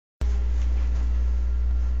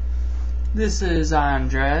This is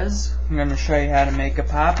Andres. I'm going to show you how to make a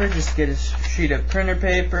popper. Just get a sheet of printer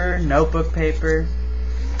paper, notebook paper,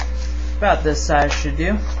 about this size should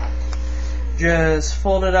do. Just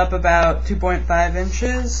fold it up about 2.5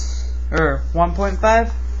 inches, or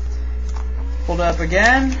 1.5. Fold it up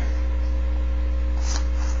again.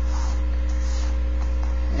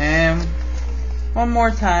 And one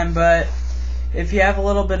more time, but if you have a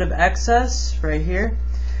little bit of excess right here,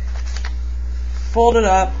 fold it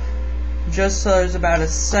up just so there's about a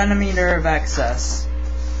centimeter of excess.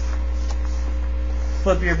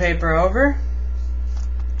 Flip your paper over,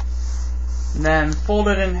 and then fold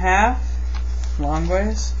it in half, long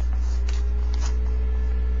ways.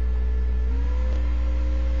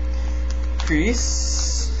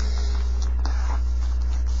 Crease.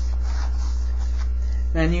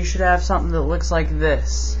 Then you should have something that looks like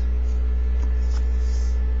this.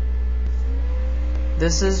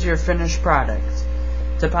 This is your finished product.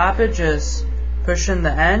 To pop it, just push in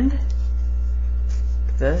the end,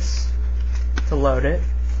 this, to load it,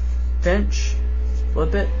 pinch,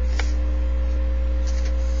 flip it.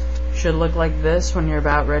 Should look like this when you're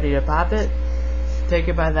about ready to pop it. Take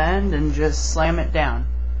it by the end and just slam it down.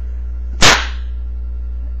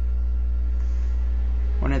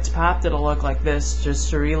 When it's popped, it'll look like this.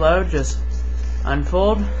 Just to reload, just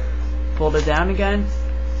unfold, fold it down again,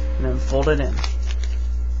 and then fold it in.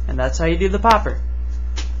 And that's how you do the popper.